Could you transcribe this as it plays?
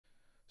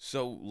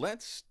So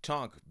let's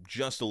talk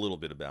just a little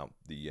bit about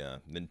the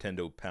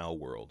Nintendo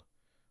Palworld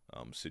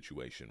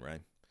situation,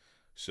 right?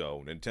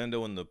 So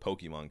Nintendo and the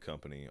Pokemon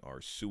Company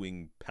are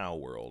suing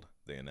Palworld,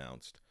 they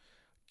announced.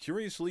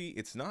 Curiously,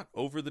 it's not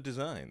over the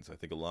designs. I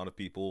think a lot of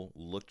people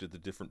looked at the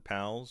different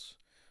pals,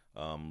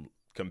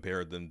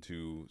 compared them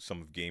to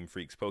some of Game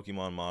Freak's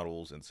Pokemon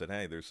models, and said,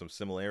 hey, there's some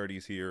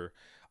similarities here.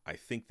 I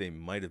think they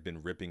might have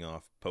been ripping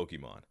off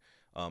Pokemon.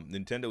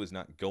 Nintendo is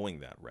not going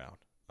that route.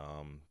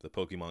 The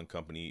Pokemon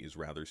Company is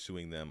rather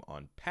suing them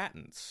on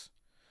patents.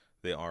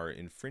 They are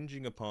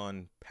infringing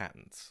upon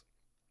patents.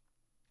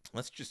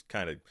 Let's just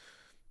kind of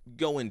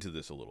go into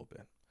this a little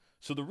bit.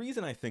 So, the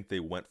reason I think they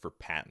went for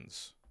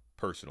patents,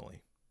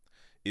 personally,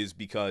 is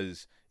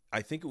because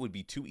I think it would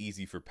be too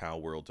easy for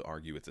Palworld to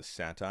argue it's a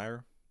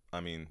satire.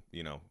 I mean,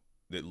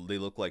 they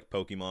look like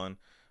Pokemon,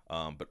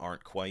 but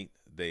aren't quite.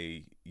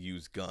 They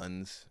use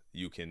guns.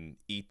 You can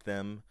eat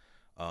them.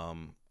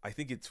 I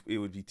think it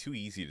would be too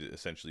easy to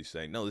essentially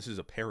say, no, this is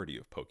a parody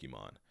of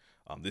Pokemon.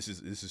 This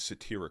is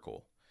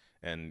satirical,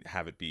 and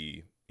have it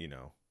be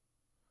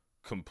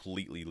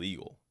completely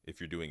legal if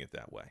you're doing it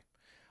that way.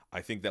 I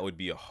think that would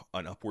be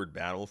an upward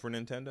battle for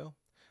Nintendo.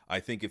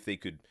 I think if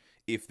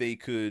they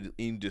could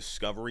in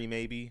Discovery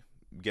maybe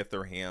get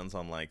their hands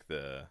on like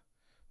the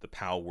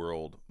Pal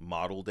World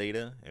model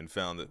data and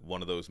found that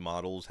one of those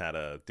models had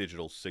a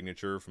digital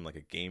signature from like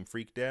a Game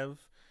Freak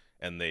dev,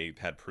 and they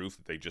had proof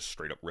that they just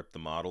straight up ripped the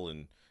model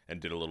and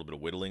did a little bit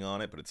of whittling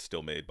on it, but it's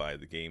still made by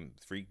the Game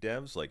Freak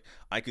devs. Like,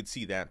 I could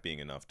see that being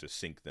enough to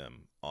sink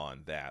them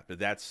on that. But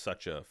that's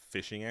such a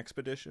fishing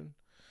expedition.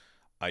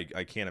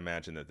 I can't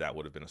imagine that that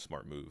would have been a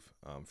smart move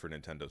for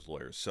Nintendo's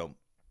lawyers. So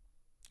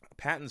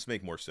patents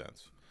make more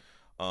sense.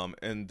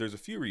 And there's a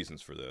few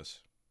reasons for this.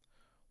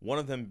 One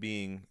of them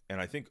being,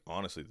 and I think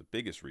honestly the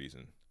biggest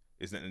reason,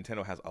 is that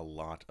Nintendo has a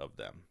lot of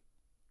them.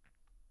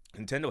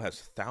 Nintendo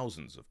has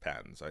thousands of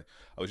patents. I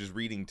was just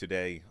reading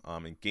today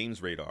in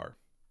Games Radar.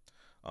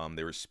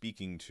 They were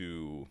speaking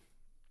to,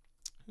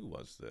 who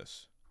was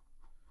this?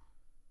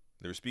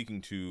 They were speaking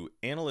to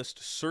analyst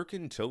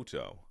Sirkin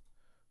Toto,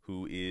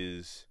 who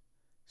is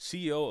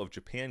CEO of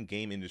Japan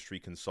game industry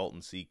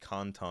consultancy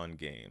Kanton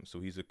Games. So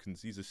he's a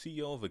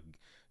CEO of a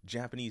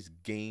Japanese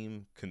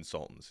game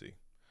consultancy,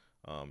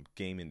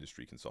 game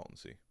industry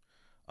consultancy,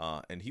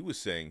 and he was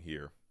saying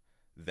here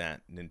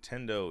that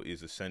Nintendo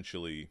is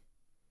essentially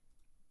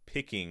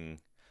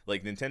picking,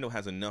 like, Nintendo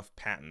has enough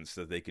patents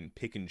that they can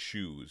pick and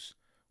choose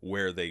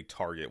where they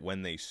target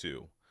when they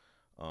sue.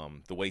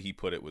 The way he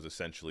put it was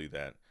essentially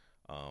that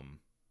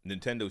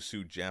Nintendo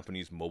sued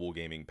Japanese mobile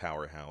gaming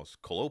powerhouse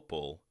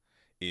Colopol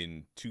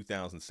in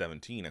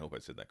 2017. I hope I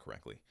said that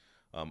correctly.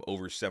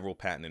 Over several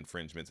patent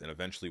infringements, and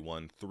eventually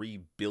won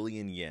 3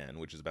 billion yen,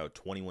 which is about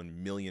 $21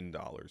 million,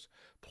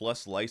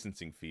 plus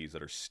licensing fees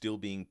that are still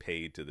being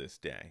paid to this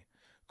day.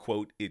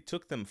 Quote, it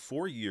took them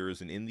 4 years,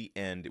 and in the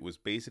end, it was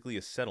basically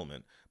a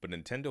settlement, but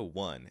Nintendo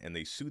won, and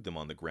they sued them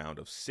on the ground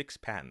of 6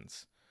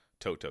 patents,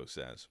 Toto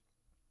says.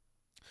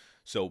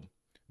 So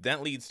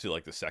that leads to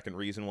like the second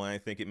reason why I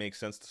think it makes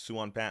sense to sue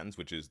on patents,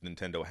 which is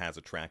Nintendo has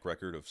a track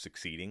record of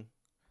succeeding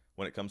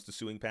when it comes to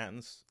suing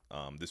patents,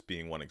 this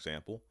being one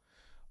example.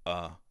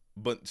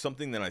 But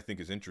something that I think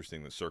is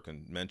interesting that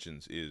Sirkin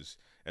mentions is,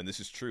 and this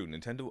is true,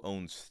 Nintendo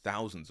owns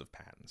thousands of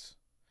patents.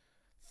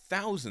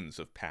 Thousands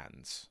of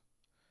patents.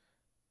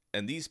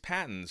 And these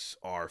patents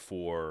are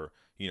for,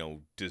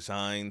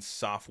 designs,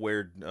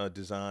 software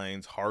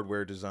designs,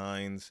 hardware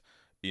designs,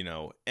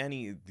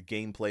 any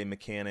gameplay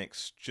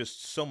mechanics,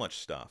 just so much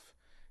stuff.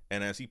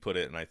 And as he put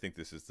it, and I think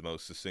this is the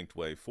most succinct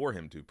way for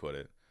him to put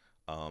it,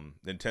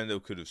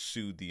 Nintendo could have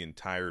sued the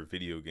entire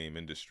video game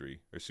industry,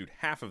 or sued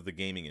half of the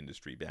gaming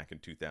industry back in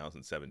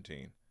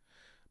 2017.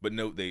 But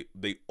note,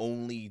 they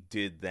only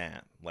did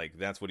that. Like,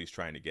 that's what he's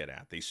trying to get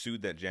at. They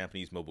sued that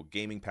Japanese mobile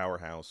gaming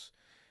powerhouse,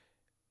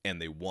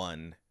 and they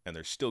won, and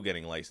they're still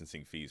getting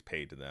licensing fees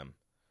paid to them.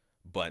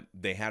 But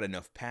they had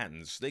enough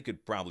patents, they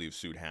could probably have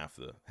sued half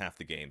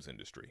the games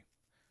industry.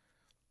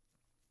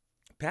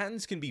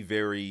 Patents can be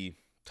very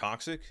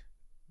toxic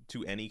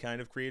to any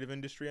kind of creative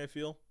industry, I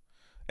feel.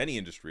 Any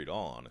industry at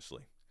all,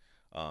 honestly,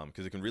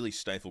 because it can really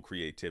stifle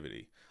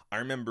creativity. I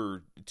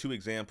remember 2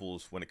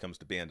 examples when it comes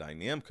to Bandai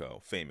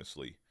Namco,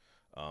 famously.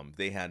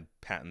 They had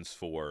patents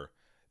for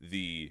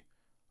the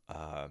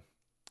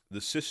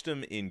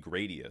system in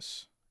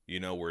Gradius,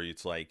 where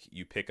it's like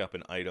you pick up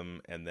an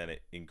item and then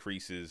it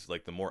increases,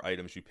 like the more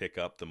items you pick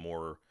up, the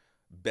more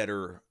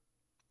better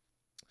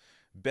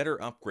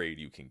upgrade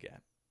you can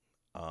get.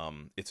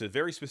 It's a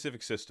very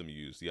specific system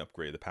used, the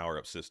upgrade, the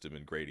power-up system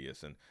in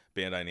Gradius, and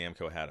Bandai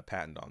Namco had a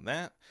patent on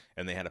that,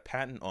 and they had a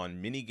patent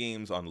on mini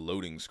games on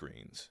loading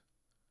screens.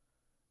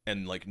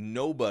 And like,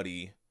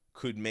 nobody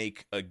could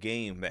make a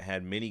game that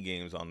had mini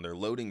games on their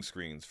loading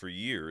screens for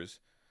years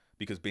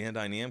because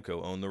Bandai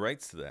Namco owned the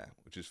rights to that,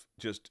 which is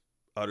just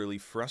utterly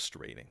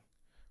frustrating,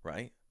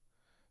 right?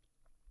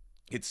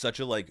 It's such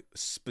a like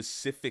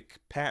specific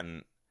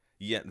patent,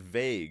 yet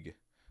vague.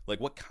 Like,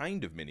 what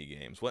kind of mini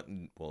games? Well,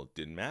 it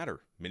didn't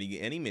matter.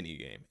 Any mini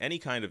game, any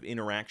kind of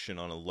interaction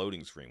on a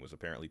loading screen was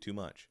apparently too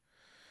much.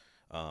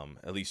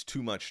 at least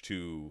too much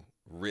to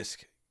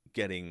risk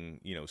getting,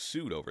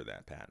 sued over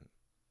that patent.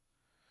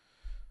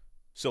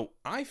 So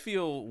I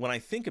feel when I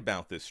think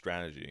about this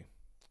strategy,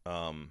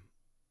 um,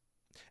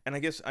 and I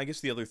guess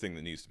the other thing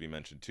that needs to be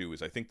mentioned too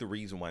is I think the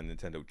reason why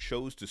Nintendo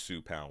chose to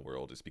sue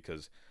Palworld is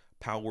because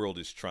Palworld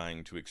is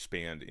trying to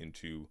expand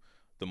into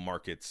the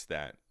markets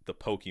that the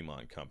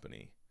Pokemon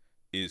company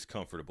is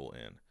comfortable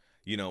in.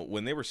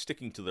 When they were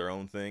sticking to their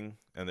own thing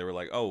and they were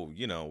like, "Oh,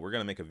 we're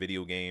going to make a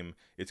video game.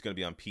 It's going to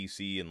be on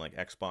PC and like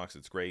Xbox.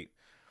 It's great."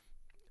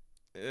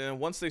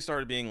 Once they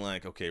started being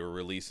like, "Okay, we're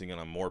releasing it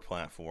on more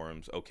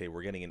platforms. Okay,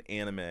 we're getting an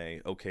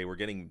anime. Okay, we're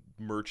getting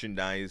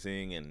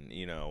merchandising and,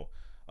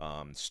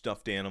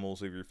 stuffed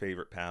animals of your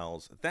favorite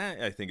pals." That,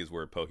 I think, is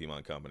where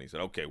Pokemon Company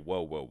said, "Okay,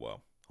 whoa, whoa,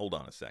 whoa. Hold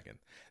on a second.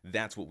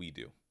 That's what we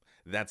do.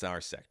 That's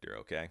our sector,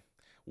 okay?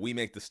 We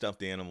make the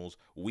stuffed animals.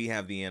 We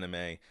have the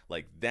anime.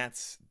 Like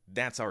that's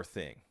our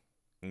thing,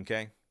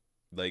 okay?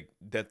 Like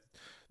that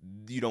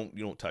you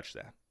don't touch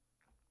that."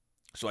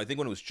 So I think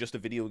when it was just a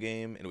video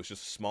game and it was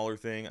just a smaller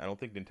thing, I don't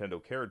think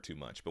Nintendo cared too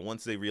much. But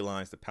once they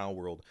realized that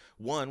Palworld,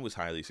 one, was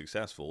highly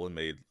successful and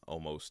made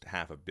almost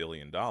 $500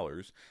 million,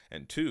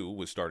 and two,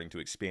 was starting to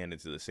expand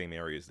into the same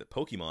areas that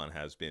Pokemon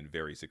has been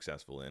very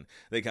successful in,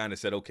 they kind of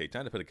said, "Okay,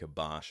 time to put a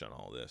kibosh on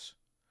all this."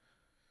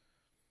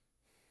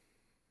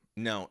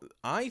 Now,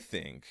 I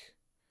think,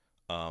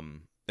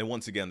 and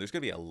once again, there's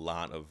going to be a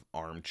lot of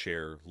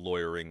armchair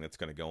lawyering that's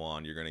going to go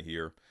on. You're going to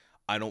hear,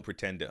 I don't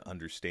pretend to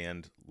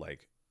understand,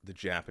 like, the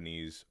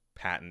Japanese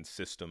patent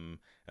system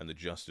and the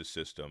justice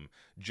system.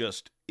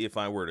 Just if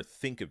I were to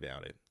think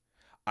about it,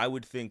 I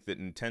would think that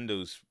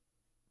Nintendo's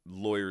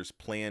lawyers'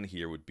 plan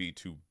here would be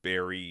to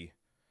bury,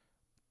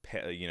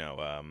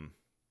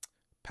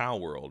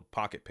 Palworld,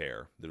 Pocket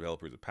Pair, the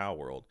developers of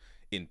Palworld,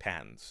 in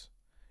patents.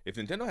 If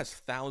Nintendo has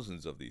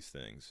thousands of these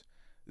things,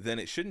 then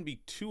it shouldn't be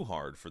too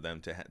hard for them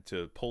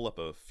to pull up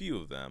a few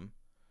of them,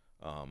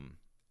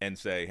 and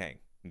say, "Hey,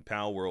 in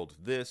Palworld,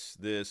 this,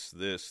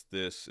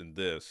 and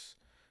this,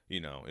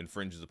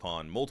 infringes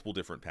upon multiple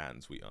different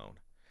patents we own."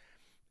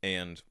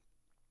 And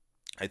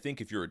I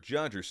think if you're a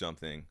judge or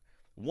something,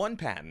 one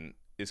patent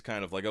is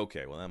kind of like,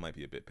 okay, well, that might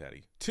be a bit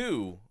petty.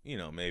 Two,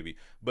 maybe.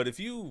 But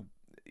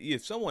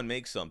if someone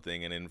makes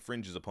something and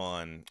infringes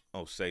upon,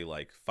 say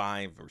like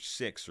 5 or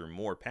 6 or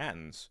more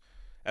patents,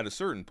 at a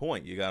certain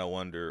point you gotta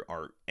wonder,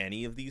 are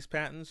any of these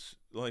patents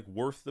like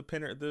worth the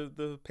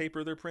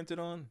paper they're printed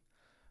on?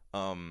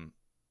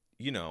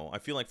 I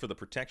feel like for the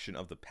protection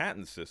of the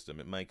patent system,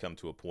 it might come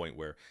to a point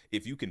where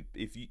if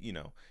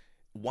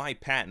why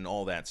patent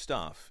all that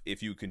stuff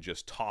if you can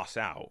just toss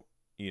out,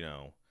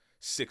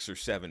 6 or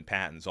 7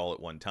 patents all at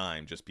one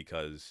time just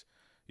because,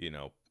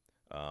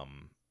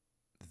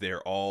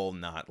 they're all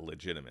not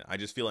legitimate. I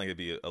just feel like it'd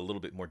be a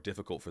little bit more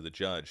difficult for the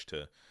judge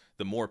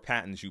the more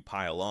patents you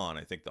pile on,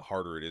 I think the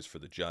harder it is for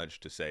the judge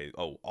to say,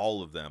 "Oh,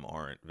 all of them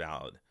aren't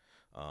valid,"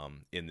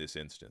 in this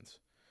instance.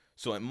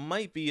 So it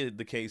might be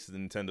the case that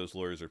Nintendo's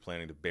lawyers are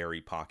planning to bury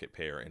Pocket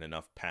Pair in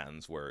enough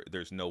patents where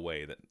there's no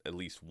way that at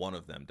least one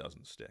of them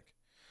doesn't stick.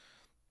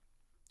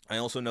 I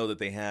also know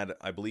that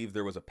I believe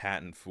there was a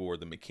patent for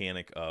the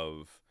mechanic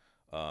of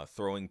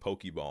throwing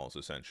Pokeballs,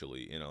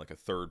 essentially, like a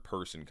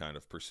third-person kind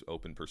of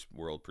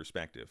open-world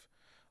perspective,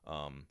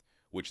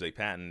 which they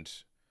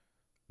patented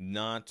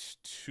not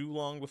too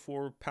long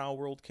before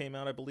Palworld came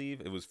out, I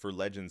believe. It was for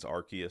Legends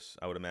Arceus,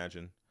 I would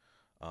imagine.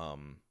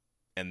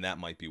 And that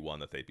might be one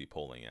that they'd be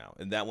pulling out.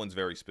 And that one's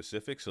very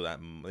specific, so that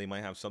they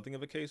might have something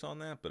of a case on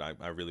that, but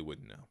I really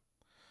wouldn't know.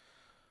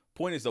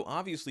 Point is, though,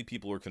 obviously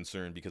people are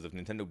concerned because if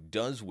Nintendo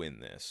does win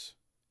this,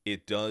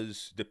 it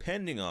does,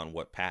 depending on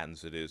what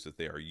patents it is that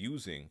they are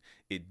using,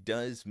 it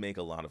does make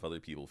a lot of other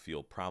people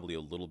feel probably a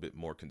little bit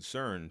more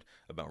concerned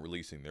about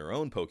releasing their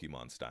own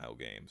Pokemon-style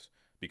games,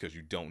 because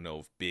you don't know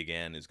if Big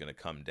N is going to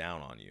come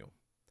down on you.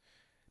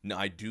 Now,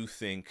 I do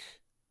think,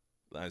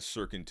 as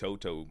Sirkin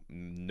Toto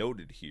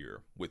noted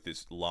here, with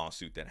this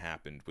lawsuit that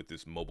happened with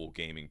this mobile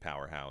gaming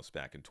powerhouse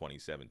back in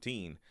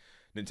 2017,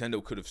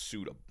 Nintendo could have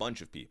sued a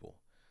bunch of people.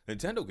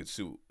 Nintendo could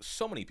sue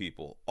so many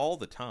people all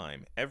the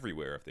time,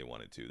 everywhere, if they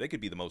wanted to. They could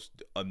be the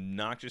most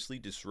obnoxiously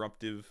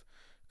disruptive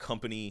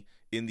company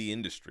in the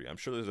industry. I'm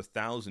sure there's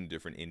 1,000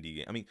 different indie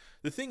games. I mean,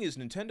 the thing is,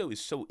 Nintendo is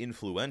so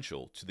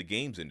influential to the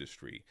games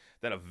industry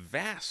that a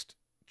vast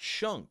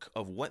chunk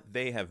of what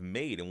they have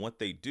made and what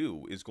they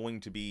do is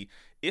going to be,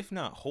 if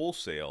not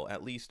wholesale,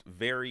 at least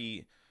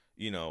very,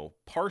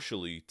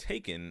 partially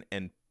taken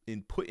and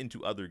put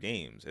into other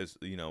games, as,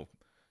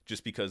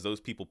 just because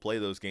those people play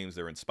those games,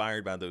 they're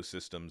inspired by those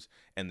systems,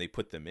 and they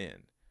put them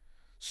in.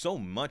 So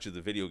much of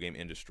the video game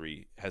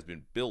industry has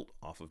been built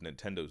off of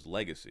Nintendo's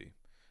legacy.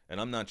 And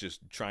I'm not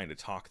just trying to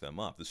talk them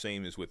up. The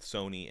same is with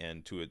Sony,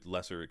 and to a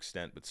lesser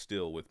extent, but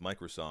still with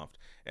Microsoft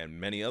and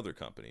many other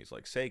companies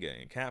like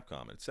Sega and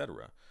Capcom,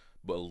 etc.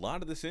 But a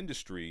lot of this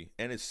industry,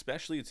 and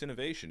especially its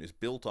innovation, is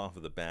built off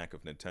of the back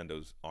of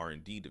Nintendo's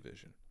R&D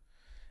division.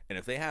 And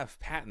if they have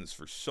patents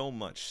for so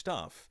much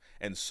stuff,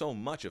 and so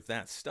much of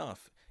that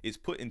stuff is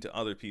put into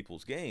other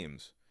people's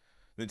games,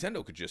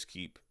 Nintendo could just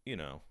keep,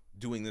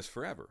 doing this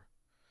forever.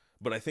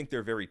 But I think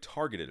they're very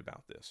targeted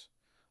about this.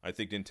 I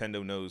think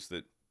Nintendo knows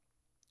that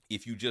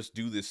if you just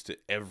do this to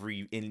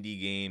every indie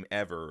game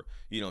ever,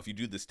 if you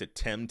do this to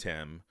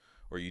Temtem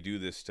or you do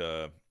this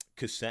to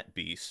Cassette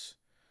Beasts,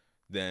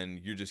 then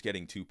you're just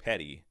getting too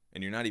petty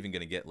and you're not even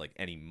going to get like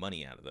any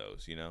money out of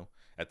those.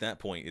 At that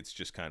point, it's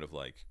just kind of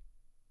like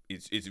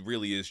it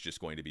really is just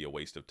going to be a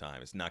waste of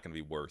time. It's not going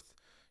to be worth,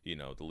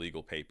 the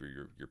legal paper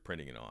you're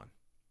printing it on.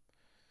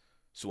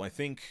 So I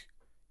think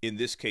in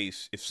this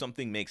case, if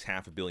something makes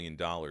 $500 million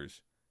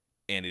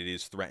and it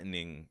is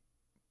threatening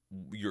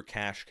your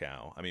cash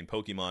cow, I mean,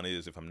 Pokemon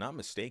is, if I'm not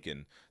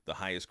mistaken, the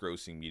highest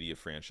grossing media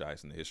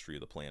franchise in the history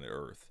of the planet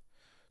Earth.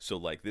 So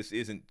like this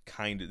isn't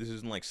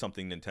like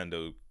something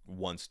Nintendo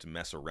wants to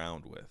mess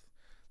around with.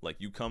 Like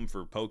you come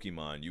for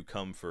Pokemon, you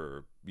come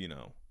for,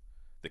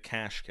 the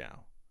cash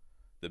cow.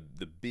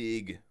 The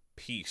big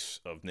piece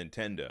of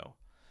Nintendo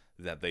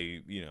that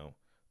they,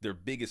 their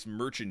biggest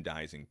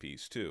merchandising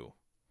piece too.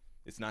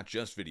 It's not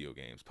just video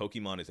games.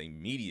 Pokemon is a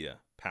media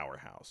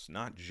powerhouse,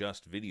 not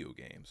just video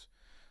games.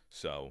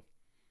 So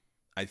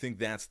I think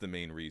that's the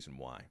main reason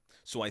why.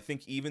 So I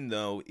think even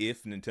though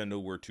if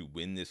Nintendo were to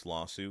win this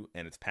lawsuit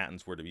and its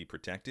patents were to be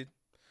protected,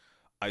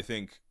 I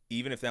think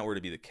even if that were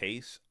to be the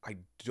case, I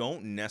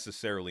don't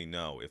necessarily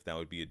know if that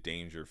would be a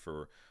danger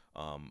for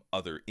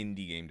other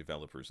indie game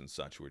developers and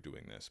such who are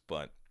doing this.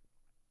 But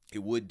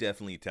it would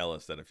definitely tell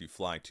us that if you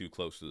fly too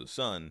close to the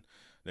sun,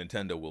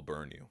 Nintendo will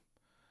burn you.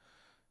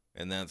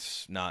 And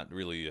that's not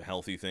really a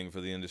healthy thing for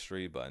the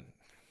industry, but,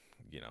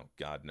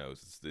 God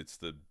knows. It's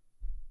the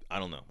I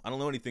don't know. I don't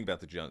know anything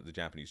about the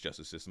Japanese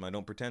justice system. I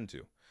don't pretend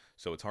to.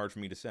 So it's hard for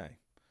me to say.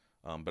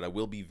 But I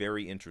will be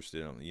very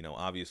interested.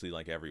 Obviously,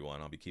 like everyone,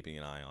 I'll be keeping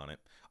an eye on it.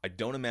 I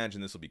don't imagine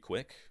this will be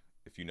quick.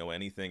 If you know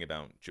anything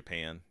about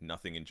Japan,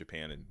 nothing in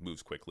Japan it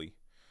moves quickly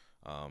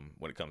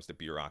when it comes to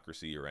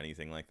bureaucracy or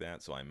anything like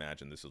that. So I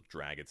imagine this will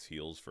drag its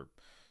heels for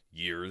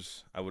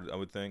years, I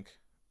would think.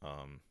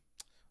 I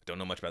don't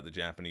know much about the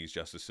Japanese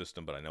justice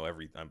system, but I know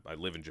I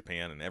live in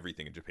Japan, and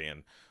everything in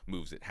Japan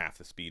moves at half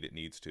the speed it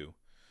needs to.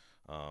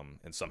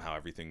 And somehow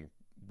everything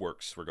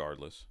works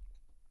regardless.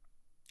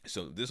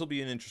 So this will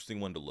be an interesting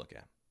one to look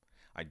at.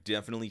 I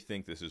definitely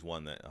think this is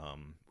one that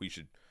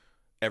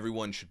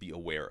everyone should be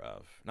aware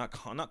of. Not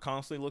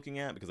constantly looking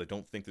at, because I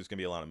don't think there's going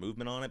to be a lot of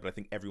movement on it, but I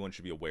think everyone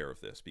should be aware of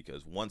this,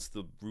 because once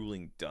the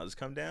ruling does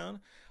come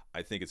down,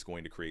 I think it's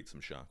going to create some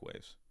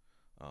shockwaves.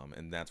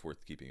 And that's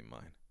worth keeping in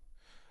mind.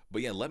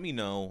 But yeah, let me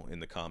know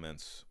in the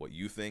comments what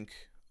you think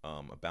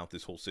about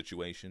this whole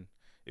situation.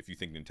 If you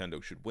think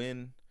Nintendo should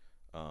win,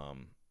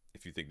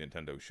 if you think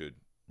Nintendo should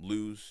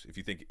lose, if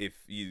you think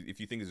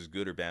this is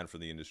good or bad for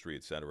the industry,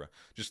 etc.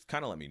 Just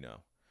kind of let me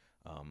know.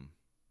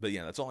 But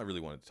yeah, that's all I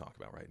really wanted to talk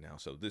about right now.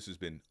 So this has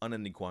been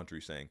Unending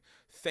Quandary saying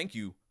thank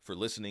you for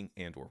listening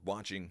and or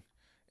watching,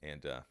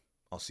 and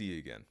I'll see you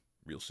again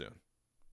real soon.